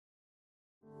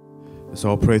So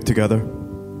I'll pray together.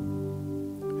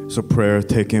 It's a prayer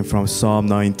taken from Psalm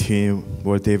 19,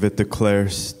 where David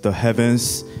declares, "The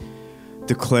heavens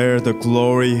declare the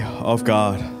glory of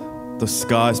God. The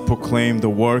skies proclaim the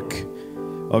work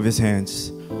of his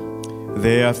hands.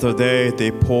 Day after day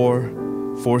they pour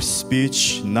forth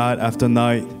speech, night after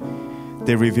night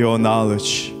they reveal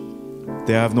knowledge.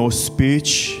 They have no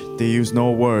speech, they use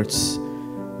no words.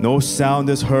 No sound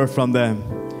is heard from them,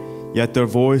 yet their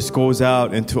voice goes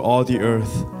out into all the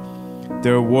earth.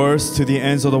 Their words to the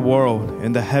ends of the world.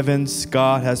 In the heavens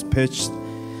God has pitched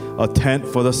a tent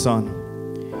for the sun.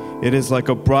 It is like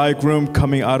a bridegroom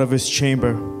coming out of his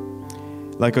chamber,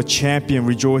 like a champion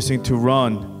rejoicing to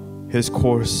run his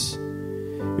course.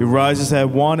 It rises at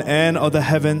one end of the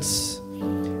heavens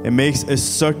and makes a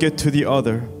circuit to the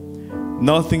other.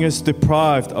 Nothing is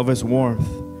deprived of its warmth.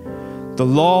 The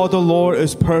law of the Lord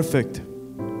is perfect,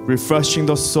 refreshing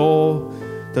the soul.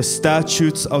 The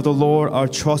statutes of the Lord are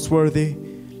trustworthy,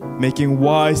 making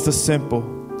wise the simple.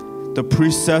 The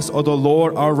precepts of the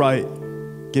Lord are right,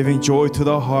 giving joy to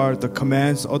the heart. The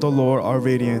commands of the Lord are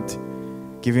radiant,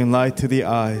 giving light to the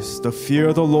eyes. The fear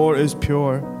of the Lord is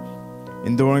pure,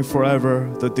 enduring forever.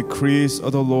 The decrees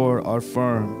of the Lord are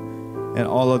firm, and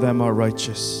all of them are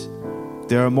righteous.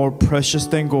 They are more precious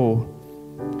than gold,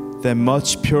 than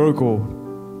much pure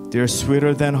gold. They are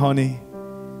sweeter than honey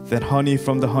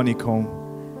from the honeycomb.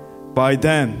 By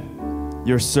them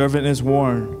your servant is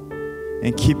warned.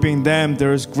 In keeping them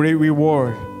there is great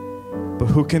reward. But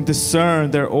who can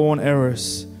discern their own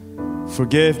errors?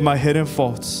 Forgive my hidden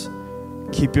faults.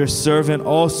 Keep your servant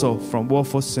also from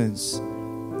willful sins.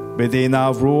 May they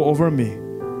not rule over me.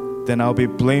 Then I'll be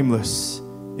blameless,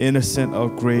 innocent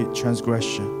of great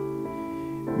transgression.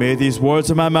 May these words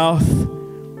of my mouth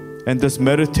and this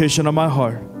meditation of my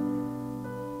heart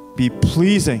be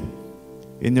pleasing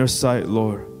in your sight,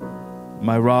 Lord,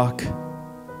 my rock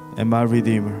and my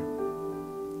redeemer.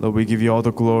 Lord, we give you all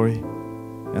the glory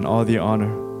and all the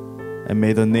honor, and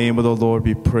may the name of the Lord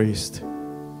be praised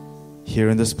here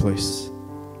in this place.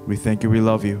 We thank you, we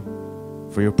love you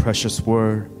for your precious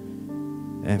word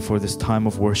and for this time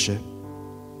of worship.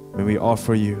 May we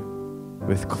offer you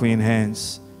with clean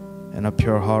hands and a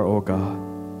pure heart, O God.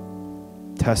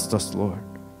 Test us, Lord.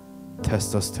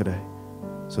 Test us today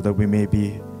so that we may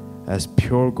be as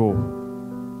pure gold,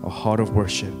 a heart of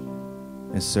worship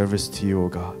and service to you, O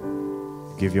God.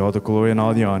 We give you all the glory and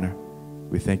all the honor.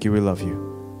 We thank you, we love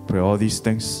you. Pray all these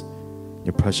things in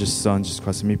your precious Son, Jesus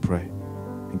Christ, and we pray.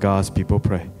 And God's people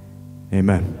pray.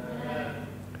 Amen.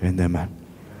 And amen.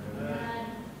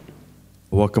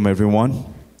 Welcome, everyone.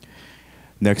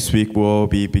 Next week we'll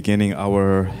be beginning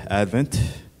our Advent.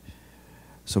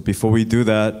 So before we do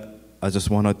that, I just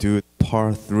want to do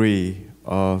part 3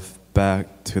 of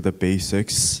Back to the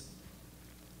Basics.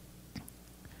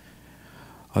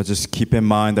 I'll just keep in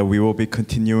mind that we will be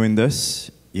continuing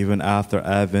this even after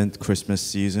Advent, Christmas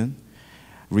season,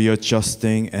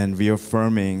 readjusting and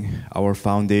reaffirming our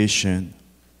foundation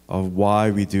of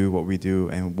why we do what we do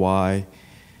and why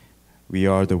we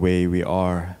are the way we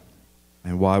are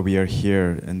and why we are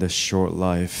here in this short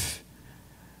life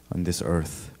on this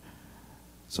earth.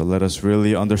 So let us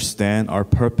really understand our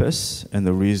purpose and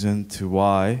the reason to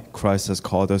why Christ has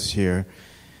called us here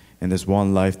in this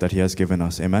one life that he has given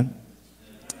us. Amen?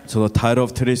 So the title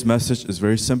of today's message is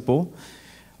very simple.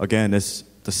 Again, it's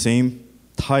the same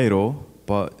title,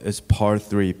 but it's part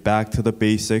 3. Back to the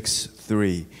Basics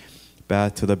 3.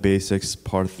 Back to the Basics,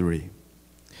 part 3.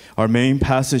 Our main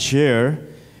passage here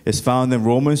is found in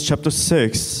Romans chapter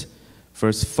 6,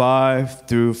 verse 5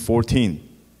 through 14.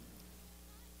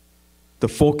 The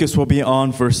focus will be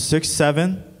on verse 6,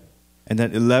 7, and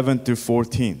then 11 through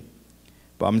 14.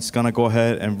 But I'm just going to go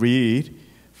ahead and read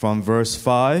from verse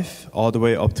 5 all the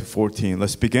way up to 14.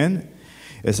 Let's begin.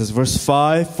 It says, verse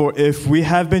 5, "For if we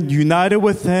have been united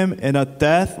with him in a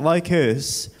death like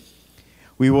his,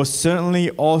 we will certainly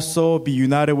also be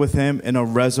united with him in a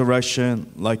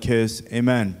resurrection like his."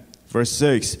 Amen. Verse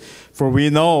 6, "For we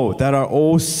know that our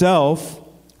old self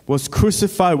was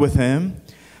crucified with him,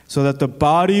 so that the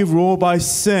body ruled by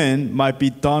sin might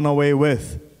be done away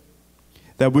with,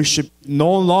 that we should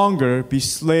no longer be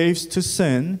slaves to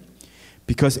sin,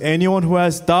 because anyone who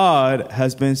has died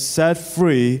has been set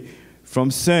free from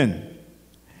sin.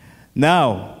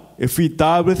 Now, if we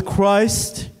died with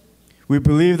Christ, we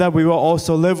believe that we will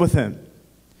also live with him.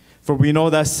 For we know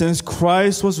that since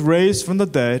Christ was raised from the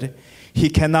dead, he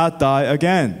cannot die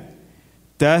again.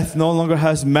 Death no longer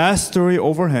has mastery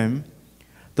over him.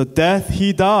 The death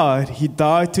he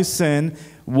died to sin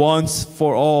once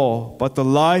for all. But the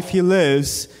life he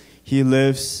lives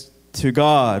to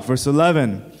God." Verse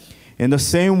 11, In the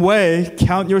same way,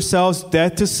 count yourselves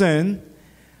dead to sin,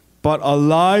 but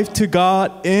alive to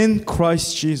God in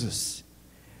Christ Jesus.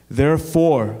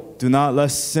 Therefore, do not let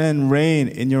sin reign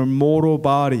in your mortal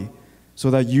body,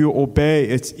 so that you obey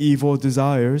its evil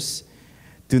desires.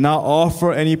 Do not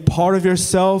offer any part of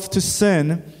yourself to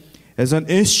sin as an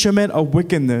instrument of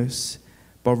wickedness,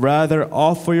 but rather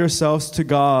offer yourselves to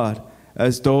God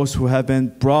as those who have been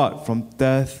brought from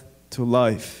death to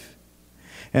life.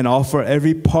 And offer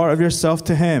every part of yourself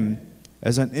to Him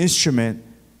as an instrument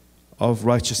of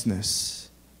righteousness.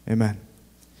 Amen.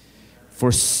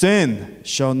 For sin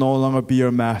shall no longer be your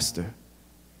master,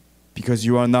 because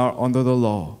you are not under the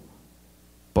law,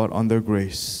 but under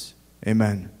grace.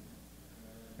 Amen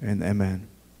and amen.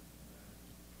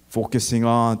 Focusing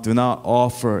on, do not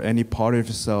offer any part of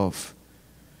yourself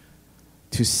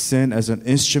to sin as an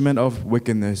instrument of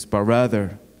wickedness, but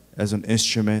rather as an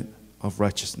instrument of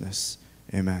righteousness.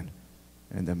 Amen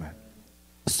and amen.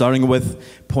 Starting with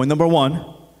point number 1,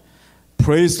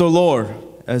 praise the Lord,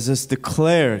 as is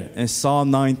declared in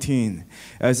Psalm 19,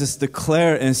 as is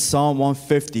declared in Psalm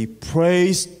 150.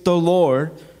 Praise the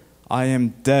Lord, I am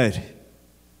dead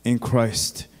in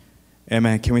Christ.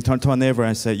 Amen. Can we turn to our neighbor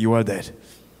and say, you are dead.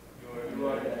 You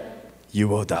are dead. You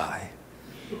will die.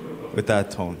 With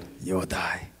that tone, you will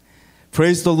die.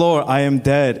 Praise the Lord, I am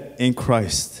dead in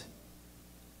Christ.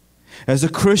 As a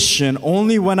Christian,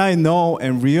 only when I know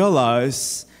and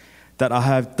realize that I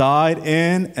have died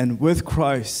in and with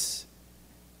Christ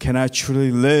can I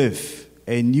truly live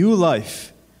a new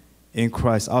life in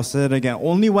Christ. I'll say it again.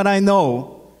 Only when I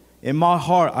know in my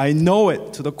heart, I know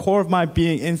it to the core of my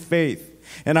being in faith,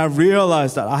 and I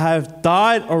realize that I have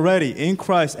died already in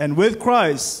Christ and with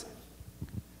Christ,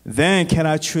 then can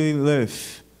I truly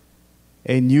live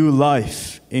a new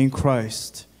life in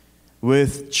Christ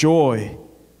with joy,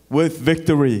 with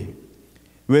victory,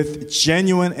 with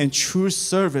genuine and true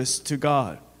service to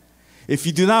God. If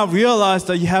you do not realize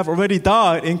that you have already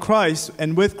died in Christ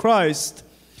and with Christ,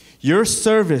 your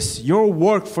service, your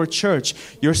work for church,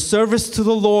 your service to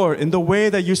the Lord in the way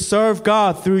that you serve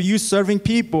God through you serving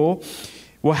people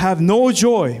will have no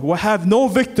joy, will have no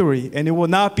victory, and it will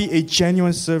not be a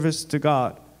genuine service to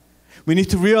God. We need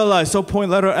to realize, so point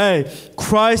letter A,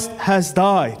 Christ has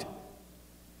died.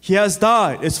 He has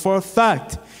died. It's for a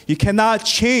fact. You cannot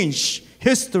change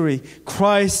history.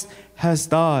 Christ has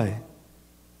died.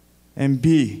 And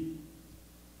B,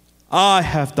 I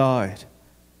have died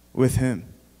with Him.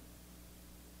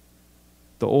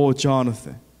 The old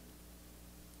Jonathan,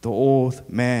 the old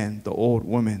man, the old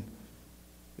woman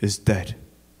is dead.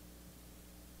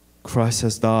 Christ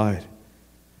has died.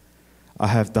 I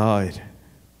have died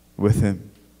with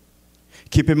Him.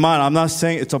 Keep in mind, I'm not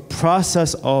saying it's a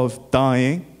process of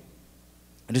dying.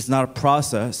 It is not a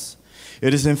process.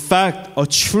 It is in fact a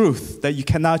truth that you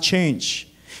cannot change.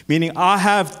 Meaning, I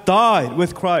have died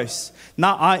with Christ.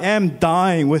 Now I am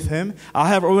dying with Him. I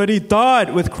have already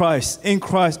died with Christ. In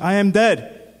Christ, I am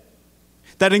dead.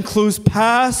 That includes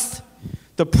past,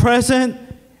 the present,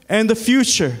 and the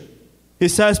future. He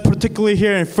says particularly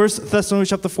here in 1 Thessalonians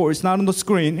chapter 4, it's not on the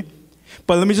screen,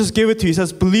 but let me just give it to you. He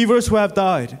says, believers who have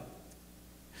died.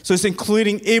 So it's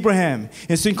including Abraham.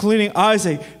 It's including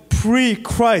Isaac,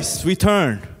 pre-Christ's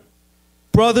return.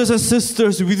 Brothers and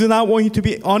sisters, we do not want you to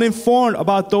be uninformed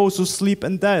about those who sleep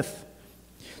in death,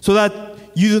 so that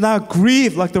you do not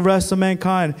grieve like the rest of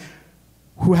mankind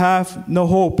who have no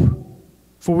hope.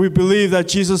 For we believe that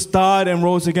Jesus died and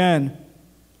rose again.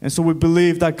 And so we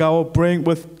believe that God will bring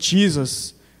with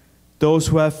Jesus those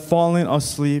who have fallen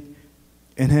asleep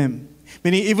in Him.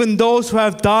 Meaning even those who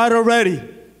have died already,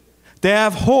 they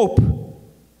have hope,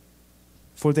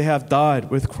 for they have died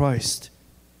with Christ.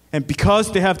 And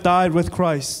because they have died with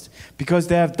Christ, because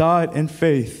they have died in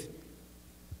faith,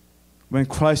 when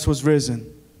Christ was risen,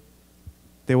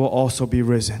 they will also be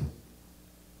risen.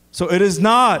 So it is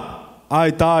not, I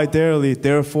die daily,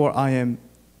 therefore I am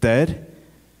dead.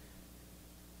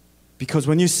 Because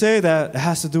when you say that, it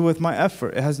has to do with my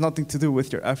effort. It has nothing to do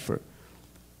with your effort.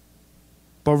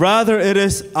 But rather it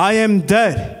is, I am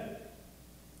dead,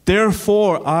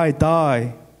 therefore I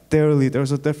die daily.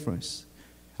 There's a difference.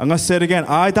 I'm going to say it again.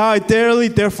 I die daily,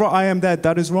 therefore I am dead.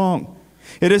 That is wrong.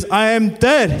 It is, I am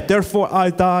dead, therefore I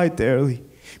die daily.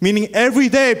 Meaning every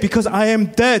day, because I am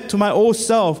dead to my old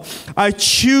self,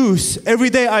 every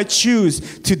day I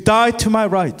choose to die to my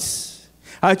rights.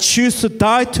 I choose to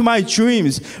die to my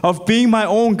dreams of being my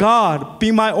own God,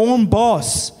 being my own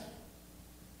boss.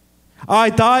 I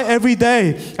die every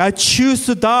day. I choose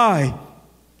to die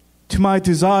to my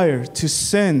desire to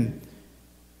sin.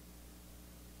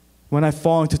 When I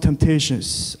fall into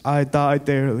temptations, I die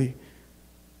daily.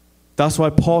 That's why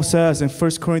Paul says in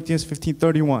 1 Corinthians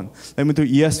 15:31. Let me do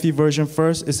ESV version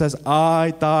first. It says,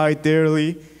 I die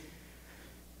dearly.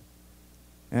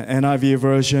 And NIV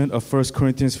version of 1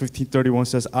 Corinthians 15:31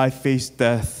 says, I face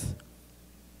death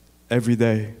every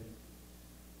day.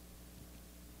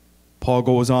 Paul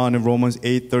goes on in Romans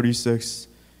 8:36.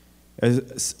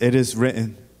 It is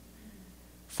written,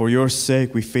 for your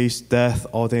sake we face death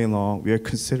all day long. We are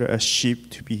considered as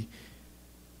sheep to be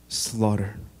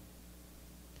slaughtered.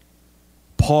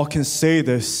 Paul can say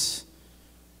this,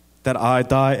 that I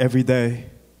die every day,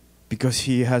 because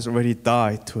he has already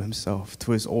died to himself,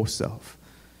 to his old self.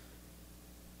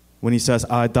 When he says,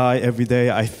 I die every day,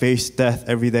 I face death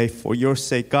every day for your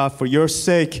sake. God, for your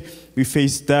sake, we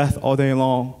face death all day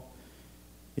long.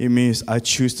 It means I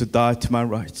choose to die to my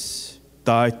rights,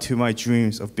 die to my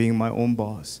dreams of being my own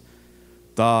boss,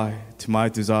 die to my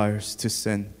desires to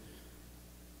sin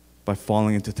by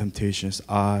falling into temptations.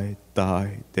 I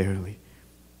die daily.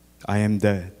 I am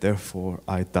dead, therefore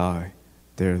I die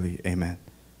daily. Amen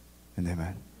and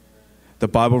amen. The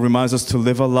Bible reminds us to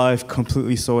live a life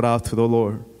completely sold out to the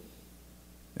Lord.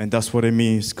 And that's what it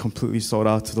means, completely sold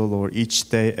out to the Lord. Each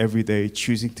day, every day,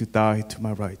 choosing to die to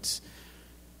my rights.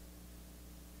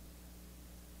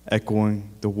 Echoing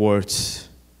the words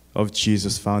of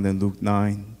Jesus found in Luke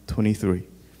 9:23,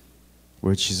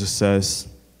 where Jesus says,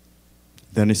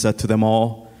 then he said to them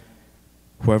all,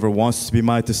 whoever wants to be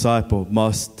my disciple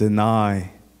must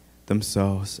deny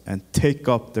themselves and take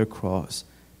up their cross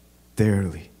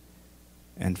daily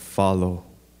and follow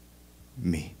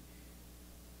me.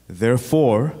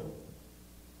 Therefore,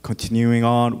 continuing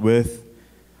on with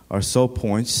our soul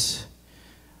points,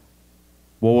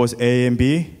 what was A and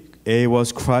B? A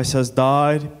was Christ has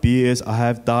died. B is I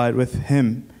have died with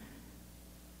him.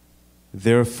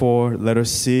 Therefore, letter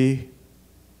C,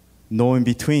 no in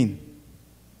between.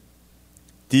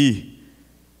 D,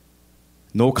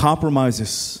 no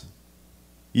compromises.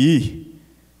 E,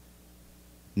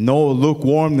 no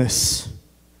lukewarmness.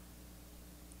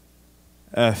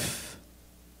 F,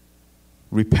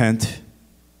 repent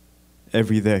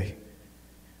every day.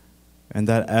 And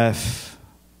that F,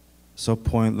 so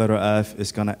point letter F,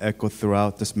 is going to echo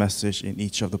throughout this message in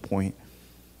each of the point.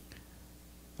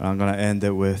 And I'm going to end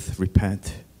it with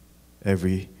repent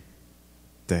every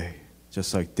day,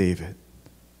 just like David,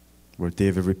 where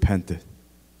David repented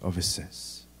of his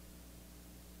sins.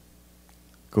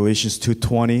 Galatians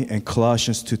 2:20 and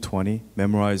Colossians 2:20.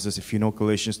 Memorize this. If you know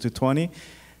Galatians 2:20,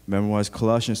 memorize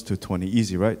Colossians 2:20.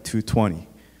 Easy, right? 2:20.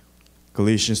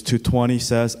 Galatians 2:20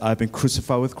 says, I've been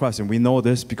crucified with Christ. And we know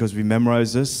this because we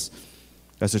memorize this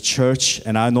as a church.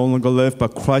 And I no longer live,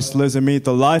 but Christ lives in me.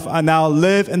 The life I now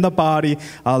live in the body,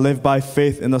 I live by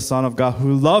faith in the Son of God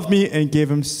who loved me and gave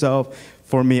himself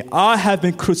for me. I have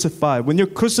been crucified. When you're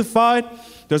crucified,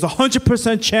 there's a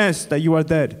 100% chance that you are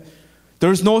dead.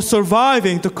 There's no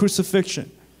surviving the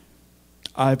crucifixion.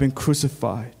 I've been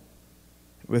crucified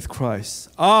with Christ.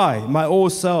 I, my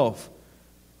old self,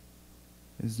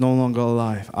 is no longer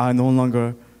alive. I no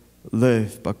longer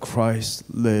live, but Christ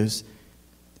lives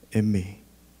in me.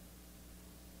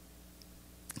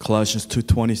 Colossians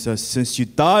 2:20 says, since you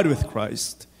died with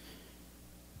Christ,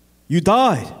 you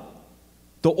died.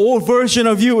 The old version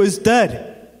of you is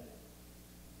dead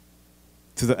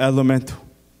to the elemental,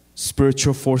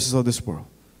 spiritual forces of this world.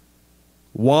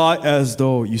 Why, as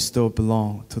though you still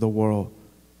belong to the world,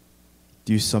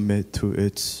 do you submit to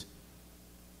its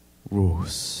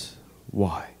rules?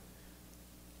 Why?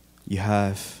 You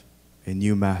have a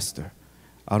new master.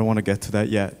 I don't want to get to that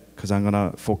yet because I'm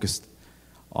going to focus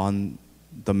on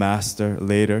the master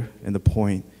later in the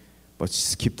point, but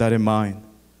just keep that in mind.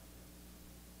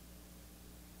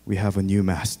 We have a new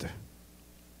master.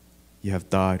 You have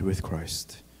died with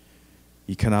Christ.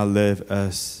 You cannot live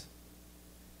as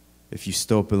if you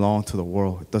still belong to the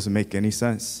world. It doesn't make any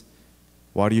sense.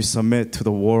 Why do you submit to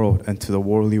the world and to the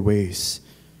worldly ways?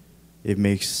 It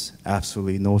makes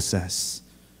absolutely no sense.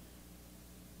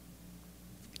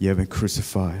 You have been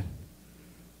crucified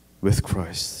with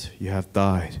Christ. You have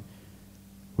died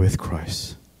with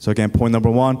Christ. So again, point number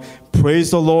 1,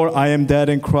 praise the Lord, I am dead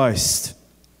in Christ.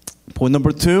 Point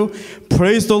number 2,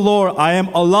 praise the Lord, I am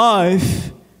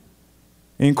alive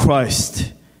in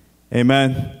Christ.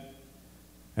 Amen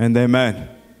and amen.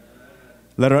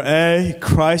 Letter A,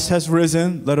 Christ has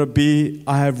risen. Letter B,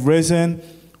 I have risen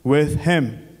with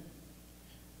him.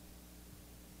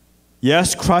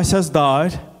 Yes, Christ has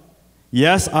died.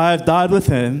 Yes, I have died with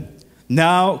him.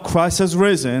 Now Christ has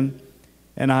risen,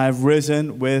 and I have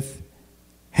risen with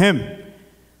him.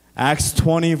 Acts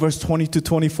 20, verse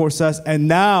 20-24 says, and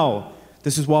now,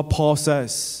 this is what Paul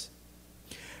says,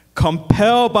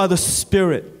 compelled by the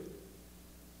Spirit,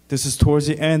 This is towards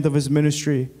the end of his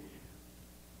ministry.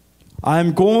 I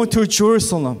am going to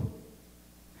Jerusalem,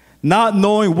 not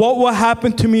knowing what will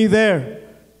happen to me there.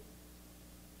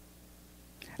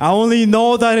 I only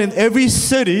know that in every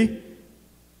city,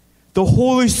 the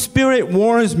Holy Spirit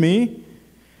warns me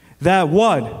that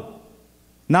what?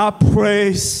 Not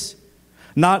praise,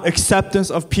 not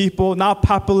acceptance of people, not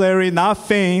popularity, not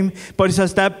fame, but he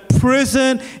says that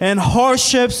prison and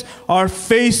hardships are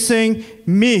facing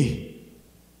me.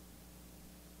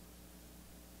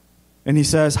 And he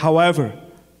says, however,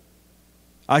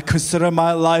 I consider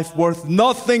my life worth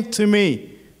nothing to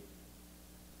me.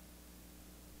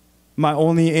 My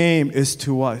only aim is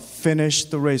to what? Finish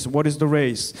the race. What is the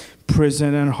race?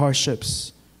 Prison and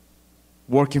hardships.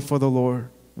 Working for the Lord.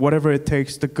 Whatever it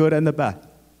takes, the good and the bad.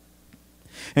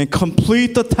 And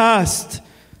complete the task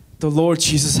the Lord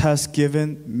Jesus has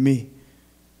given me.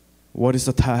 What is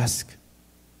the task?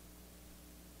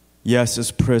 Yes, it's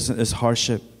prison, it's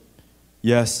hardship.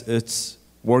 Yes, it's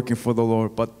working for the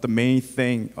Lord. But the main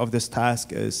thing of this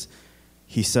task is,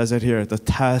 he says it here, the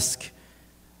task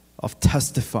of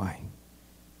testifying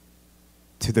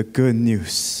to the good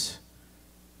news,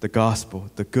 the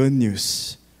gospel, the good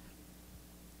news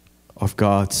of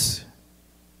God's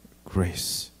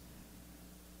grace.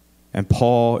 And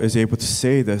Paul is able to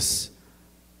say this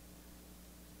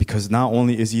because not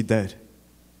only is he dead,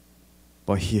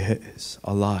 but he is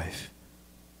alive.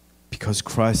 Because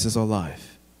Christ is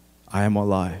alive, I am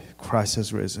alive. Christ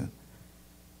has risen,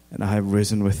 and I have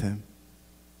risen with him.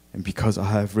 And because I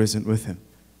have risen with him,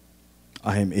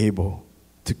 I am able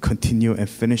to continue and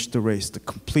finish the race, to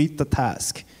complete the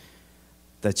task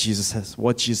that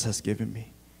what Jesus has given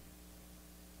me.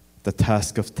 The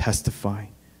task of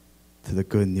testifying to the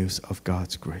good news of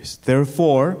God's grace.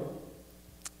 Therefore,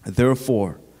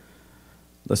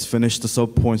 let's finish the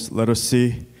sub-points. Let us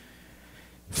see.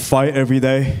 Fight every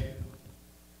day.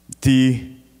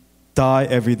 D, die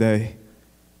every day.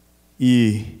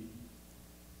 E,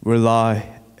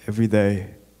 rely every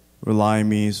day. Rely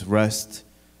means rest,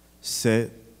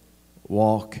 sit,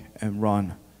 walk, and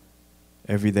run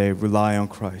every day. Rely on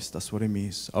Christ. That's what it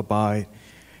means. Abide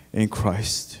in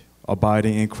Christ.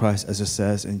 Abiding in Christ, as it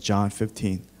says in John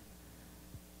 15.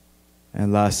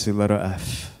 And lastly, letter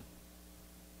F.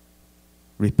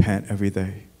 Repent every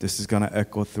day. This is going to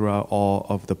echo throughout all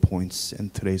of the points in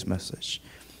today's message.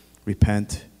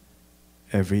 Repent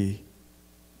every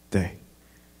day.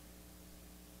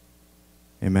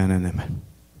 Amen and amen.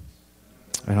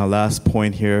 And our last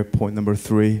point here, point number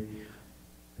 3.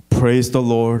 Praise the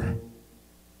Lord.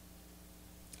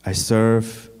 I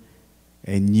serve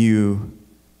a new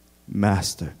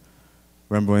master.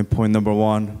 Remember in point number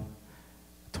 1,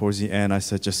 towards the end, I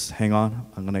said, just hang on.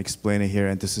 I'm going to explain it here,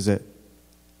 and this is it.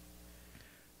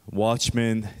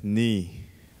 Watchman Nee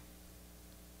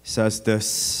says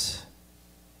this.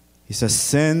 He says,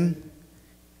 sin,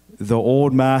 the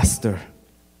old master,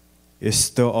 is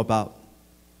still about.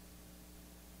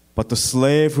 But the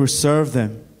slave who served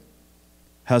him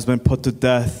has been put to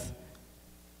death,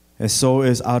 and so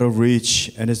is out of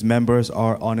reach, and his members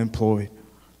are unemployed.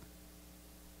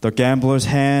 The gambler's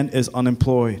hand is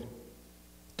unemployed.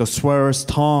 The swearer's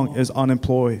tongue is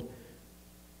unemployed.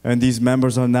 And these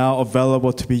members are now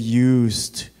available to be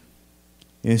used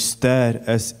instead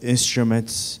as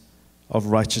instruments of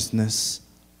righteousness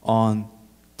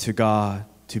unto God.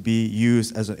 To be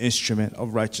used as an instrument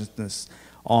of righteousness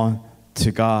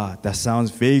unto God. That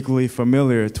sounds vaguely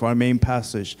familiar to our main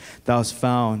passage that was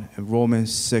found in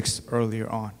Romans 6 earlier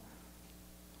on.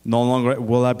 No longer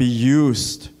will I be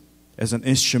used as an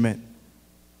instrument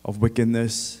of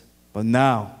wickedness, but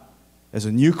now, as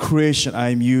a new creation, I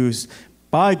am used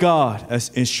by God as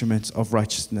instruments of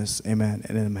righteousness. Amen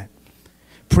and amen.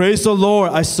 Praise the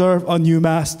Lord, I serve a new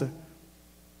master.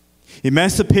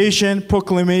 Emancipation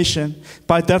Proclamation,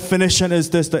 by definition, is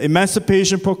this. The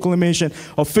Emancipation Proclamation,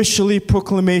 officially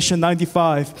Proclamation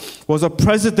 95, was a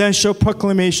presidential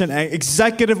proclamation and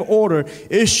executive order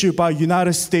issued by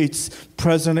United States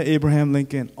President Abraham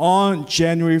Lincoln on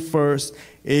January 1st,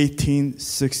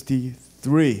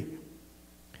 1863.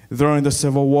 During the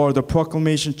Civil War, the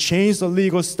proclamation changed the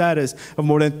legal status of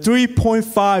more than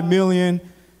 3.5 million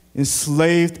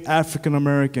enslaved African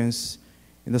Americans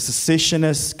in the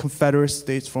secessionist Confederate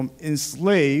States from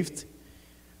enslaved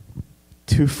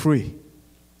to free.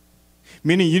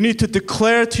 Meaning you need to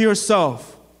declare to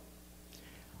yourself,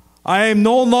 I am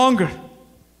no longer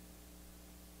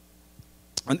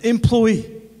an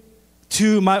employee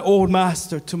to my old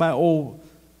master, to my old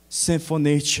sinful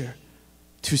nature,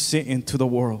 to sin into the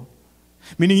world.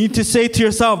 Meaning you need to say to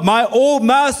yourself, my old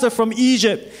master from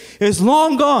Egypt is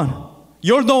long gone.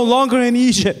 You're no longer in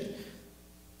Egypt.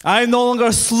 I am no longer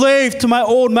a slave to my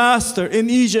old master in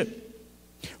Egypt.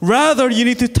 Rather, you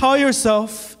need to tell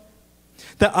yourself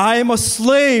that I am a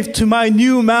slave to my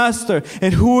new master.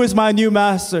 And who is my new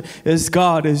master? Is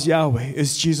God, is Yahweh,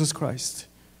 is Jesus Christ.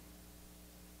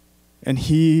 And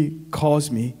He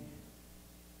calls me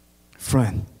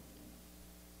friend.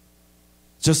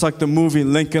 Just like the movie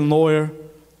Lincoln Lawyer.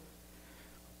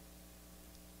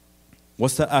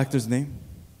 What's the actor's name?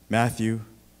 Matthew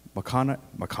McConaughey.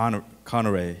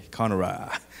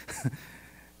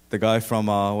 The guy from,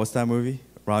 what's that movie?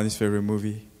 Ronnie's favorite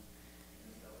movie?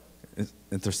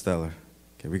 Interstellar.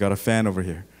 Okay, we got a fan over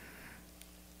here.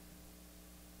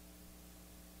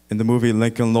 In the movie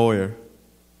Lincoln Lawyer,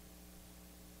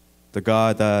 the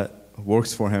guy that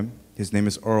works for him, his name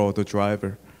is Earl, the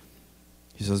driver.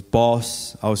 He says,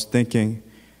 boss, I was thinking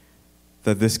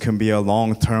that this can be a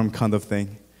long-term kind of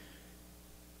thing.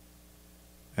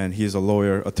 And he's a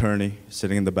lawyer, attorney,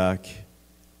 sitting in the back.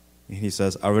 And he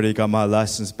says, I already got my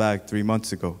license back 3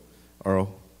 months ago,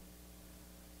 Earl.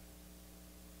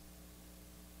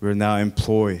 We're now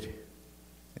employed.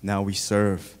 And now we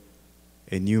serve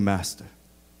a new master,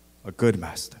 a good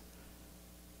master.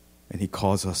 And He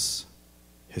calls us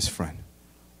His friend.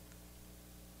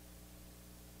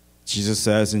 Jesus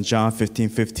says in John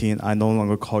 15:15, I no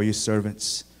longer call you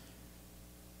servants,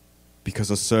 because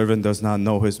a servant does not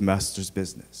know his master's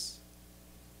business.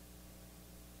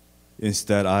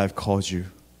 Instead, I have called you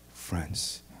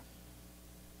friends.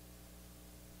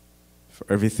 For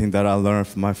everything that I learned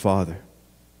from my Father,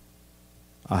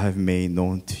 I have made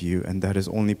known to you, and that is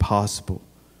only possible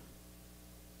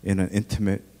in an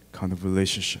intimate kind of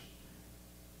relationship.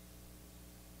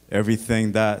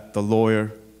 Everything that the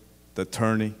lawyer, the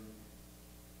attorney,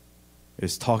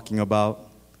 is talking about,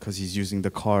 because he's using the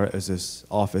car as his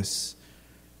office,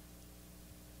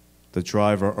 the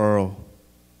driver, Earl,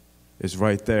 is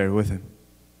right there with him.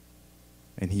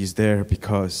 And he's there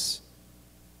because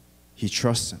he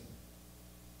trusts him.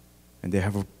 And they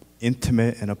have an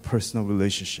intimate and a personal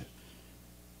relationship.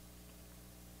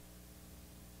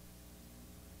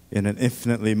 In an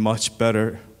infinitely much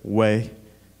better way,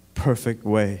 perfect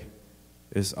way,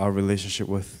 is our relationship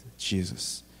with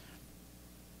Jesus.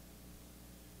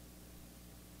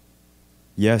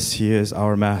 Yes, He is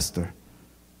our master,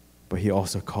 but He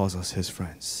also calls us His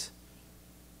friends.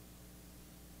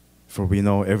 For we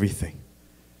know everything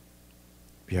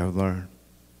we have learned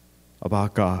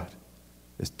about God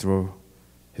is through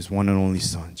His one and only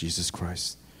Son, Jesus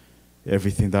Christ.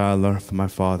 Everything that I learned from my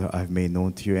Father, I've made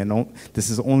known to you. And this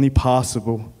is only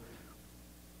possible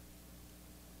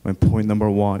when point number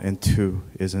 1 and 2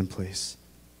 is in place.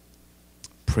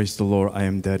 Praise the Lord, I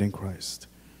am dead in Christ.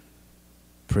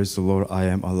 Praise the Lord, I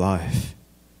am alive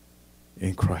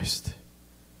in Christ.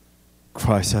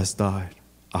 Christ has died.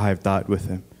 I have died with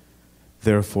Him.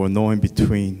 Therefore, no in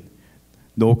between,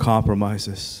 no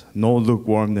compromises, no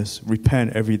lukewarmness.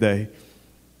 Repent every day.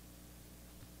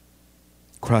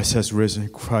 Christ has risen.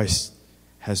 Christ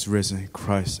has risen.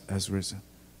 Christ has risen.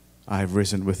 I have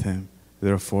risen with Him.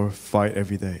 Therefore, fight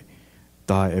every day.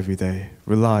 Die every day.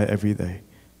 Rely every day.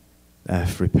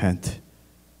 Repent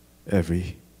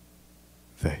every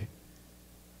day.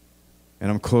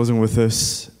 And I'm closing with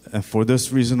this. And for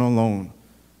this reason alone,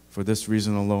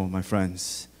 my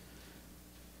friends,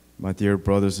 my dear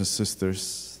brothers and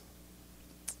sisters,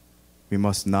 we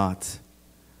must not.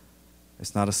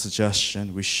 It's not a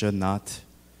suggestion. We should not.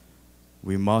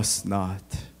 We must not.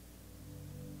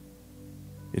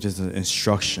 It is an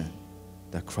instruction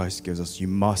that Christ gives us. You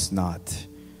must not.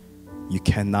 You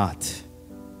cannot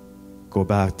go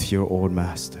back to your old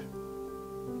master.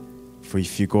 For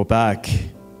if you go back,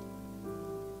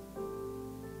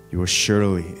 you will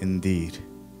surely indeed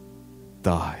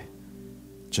die.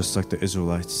 Just like the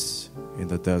Israelites in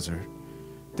the desert.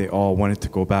 They all wanted to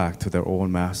go back to their old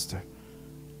master,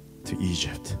 to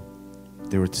Egypt.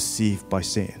 They were deceived by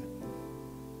Satan.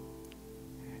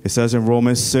 It says in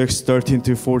Romans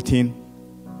 6:13-14,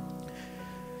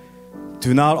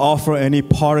 do not offer any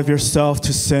part of yourself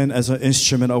to sin as an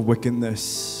instrument of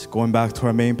wickedness. Going back to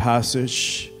our main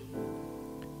passage.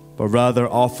 But rather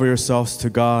offer yourselves to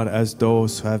God as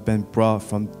those who have been brought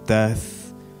from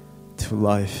death to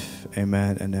life.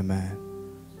 Amen and amen.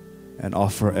 And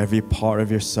offer every part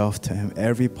of yourself to Him.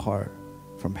 Every part,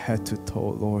 from head to toe,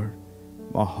 Lord.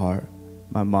 My heart,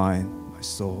 my mind, my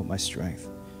soul, my strength.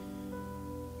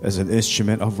 As an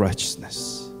instrument of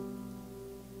righteousness.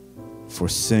 For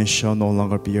sin shall no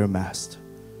longer be your master.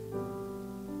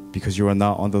 Because you are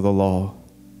not under the law,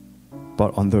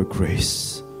 but under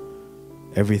grace.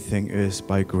 Everything is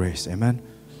by grace. Amen?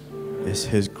 It's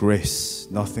His grace.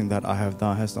 Nothing that I have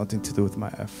done has nothing to do with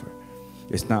my effort.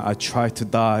 It's not I try to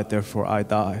die, therefore I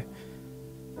die.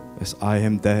 It's I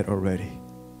am dead already.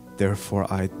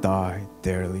 Therefore I die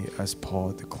daily. As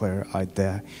Paul declared, I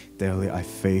die daily. I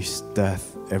face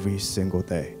death every single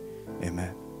day.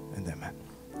 Amen and amen.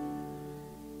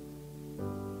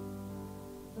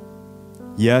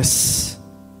 Yes.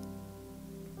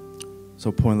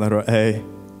 So point letter A.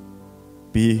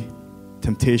 B,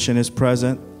 temptation is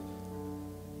present.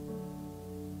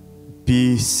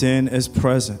 B, sin is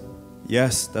present.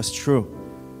 Yes, that's true.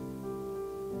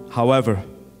 However,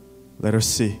 letter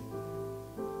C,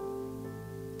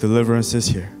 deliverance is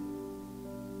here.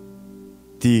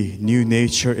 D, new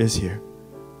nature is here.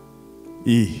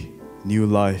 E, new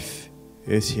life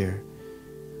is here.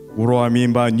 What do I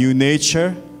mean by new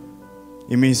nature?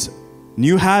 It means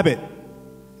new habit,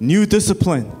 new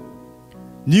discipline,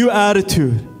 new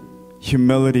attitude.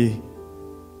 Humility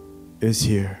is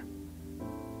here.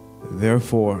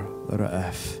 Therefore, letter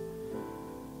F,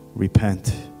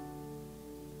 repent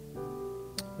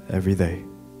every day.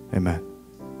 Amen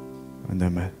and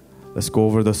amen. Let's go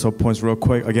over the subpoints real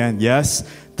quick. Again, yes,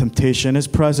 temptation is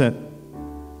present.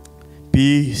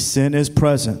 B, sin is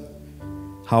present.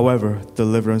 However,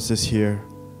 deliverance is here.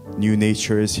 New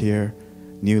nature is here.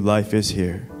 New life is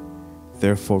here.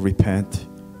 Therefore, repent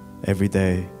every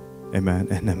day. Amen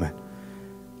and amen.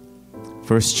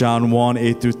 1 John 1,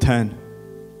 8 through 10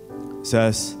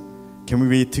 says, can we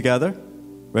read together?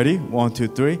 Ready? 1, 2,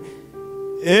 3.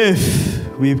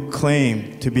 If we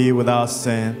claim to be without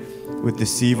sin, we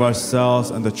deceive ourselves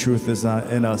and the truth is not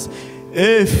in us.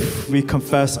 If we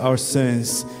confess our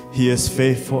sins, He is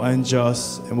faithful and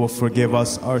just and will forgive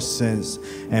us our sins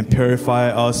and purify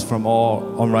us from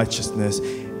all unrighteousness.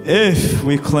 If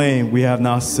we claim we have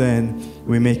not sinned,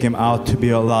 we make Him out to be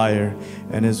a liar,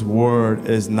 and His word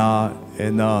is not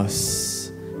in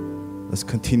us. Let's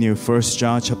continue. 1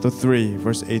 John chapter 3,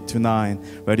 verse 8 to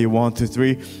 9. Ready? 1, 2,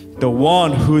 3. The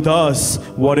one who does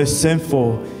what is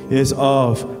sinful is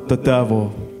of the devil,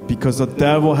 because the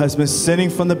devil has been sinning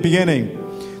from the beginning.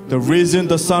 The reason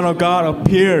the Son of God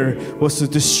appeared was to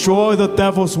destroy the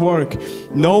devil's work.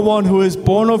 No one who is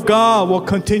born of God will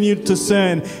continue to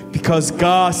sin, because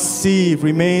God's seed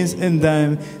remains in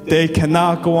them. They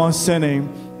cannot go on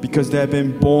sinning because they have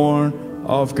been born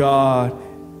of God.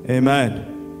 Amen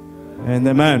and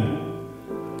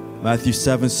amen. Matthew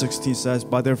 7:16 says,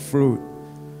 by their fruit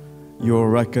you will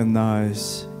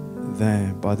recognize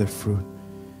them, by their fruit.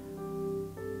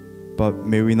 But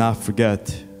may we not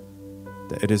forget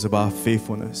that it is about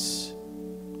faithfulness.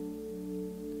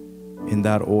 In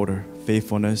that order,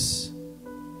 faithfulness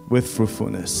with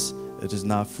fruitfulness. It is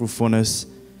not fruitfulness,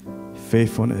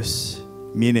 faithfulness.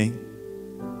 Meaning,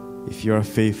 if you are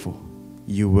faithful,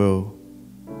 you will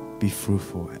be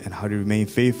fruitful. And how to remain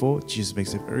faithful? Jesus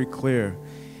makes it very clear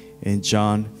in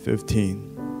John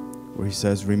 15, where He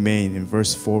says, remain. In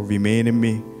verse 4, remain in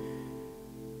me,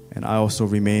 and I also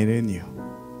remain in you.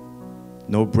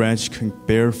 No branch can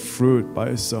bear fruit by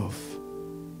itself.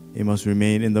 It must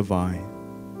remain in the vine.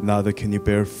 Neither can you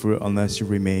bear fruit unless you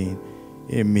remain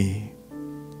in me.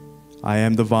 I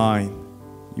am the vine.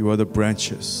 You are the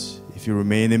branches. If you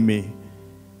remain in me,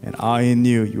 and I in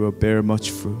you, you will bear much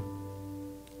fruit.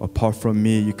 Apart from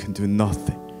me, you can do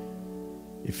nothing.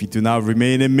 If you do not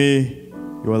remain in me,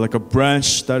 you are like a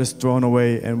branch that is thrown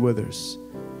away and withers.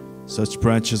 Such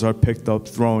branches are picked up,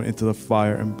 thrown into the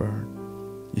fire, and burned.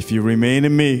 If you remain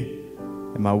in me,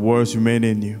 and my words remain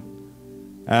in you,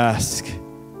 ask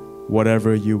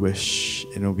whatever you wish,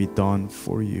 and it will be done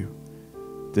for you.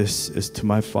 This is to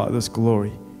my Father's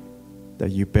glory,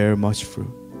 that you bear much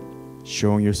fruit,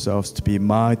 showing yourselves to be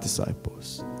my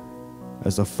disciples.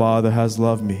 As the Father has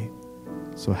loved me,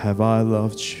 so have I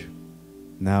loved you.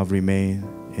 Now remain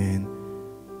in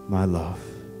my love.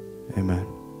 Amen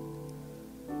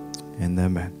and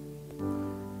amen.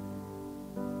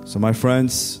 So my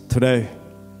friends, today,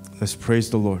 let's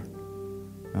praise the Lord.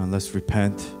 And let's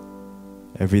repent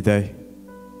every day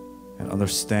and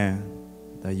understand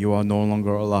that you are no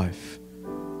longer alive.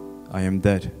 I am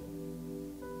dead,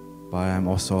 but I am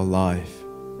also alive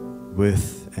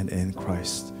with and in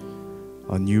Christ.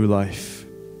 A new life,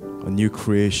 a new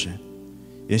creation,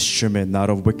 instrument not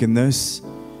of wickedness,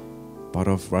 but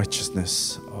of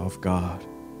righteousness of God.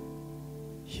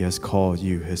 He has called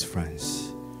you His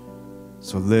friends.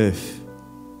 So live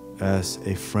as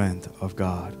a friend of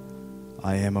God.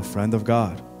 I am a friend of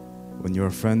God. When you're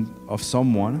a friend of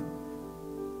someone,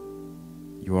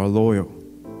 you are loyal,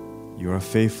 you are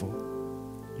faithful,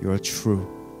 you are true,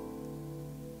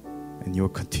 and you will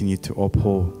continue to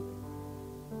uphold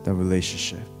the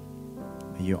relationship.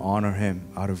 And you honor Him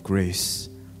out of grace,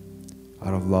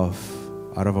 out of love,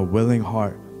 out of a willing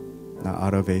heart, not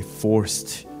out of a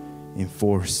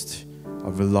enforced,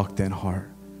 a reluctant heart,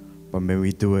 but may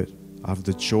we do it out of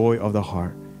the joy of the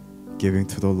heart, giving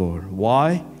to the Lord.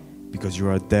 Why? Because you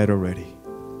are dead already.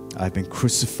 I've been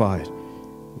crucified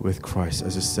with Christ,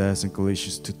 as it says in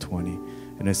Galatians 2:20.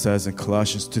 And it says in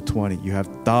Colossians 2:20, you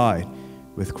have died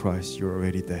with Christ. You're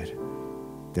already dead.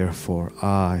 Therefore,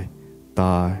 I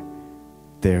die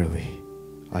daily.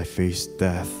 I face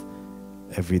death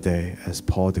every day, as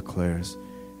Paul declares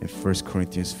in 1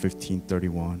 Corinthians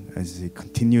 15:31, as he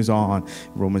continues on in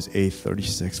Romans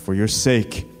 8:36. For your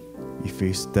sake, you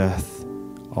face death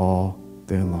all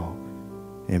day long.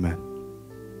 Amen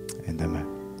and amen.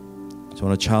 So I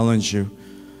want to challenge you,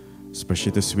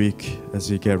 especially this week, as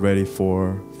you get ready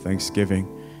for Thanksgiving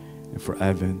and for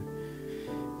Advent.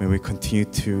 May we continue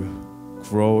to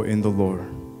grow in the Lord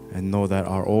and know that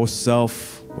our old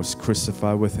self was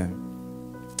crucified with Him.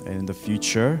 And in the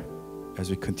future, as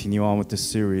we continue on with this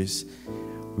series,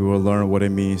 we will learn what it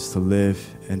means to live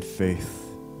in faith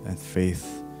and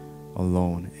faith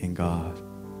alone in God.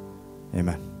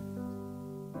 Amen.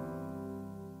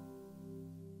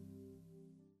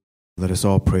 Let us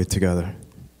all pray together.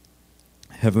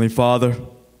 Heavenly Father,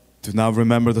 do not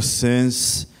remember the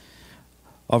sins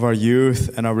of our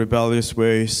youth and our rebellious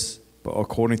ways, but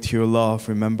according to your love,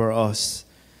 remember us.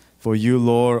 For you,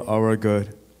 Lord, are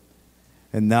good.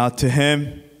 And now to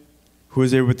Him who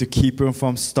is able to keep you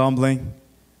from stumbling,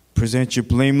 present you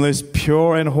blameless,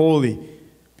 pure, and holy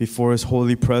before His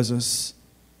holy presence.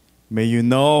 May you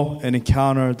know and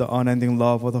encounter the unending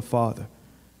love of the Father.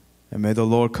 And may the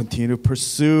Lord continue to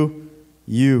pursue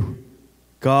you,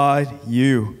 guide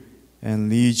you, and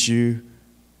lead you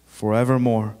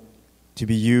forevermore to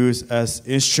be used as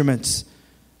instruments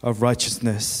of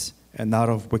righteousness and not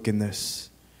of wickedness.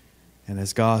 And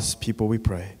as God's people we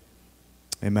pray.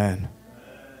 Amen.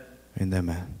 And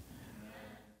amen.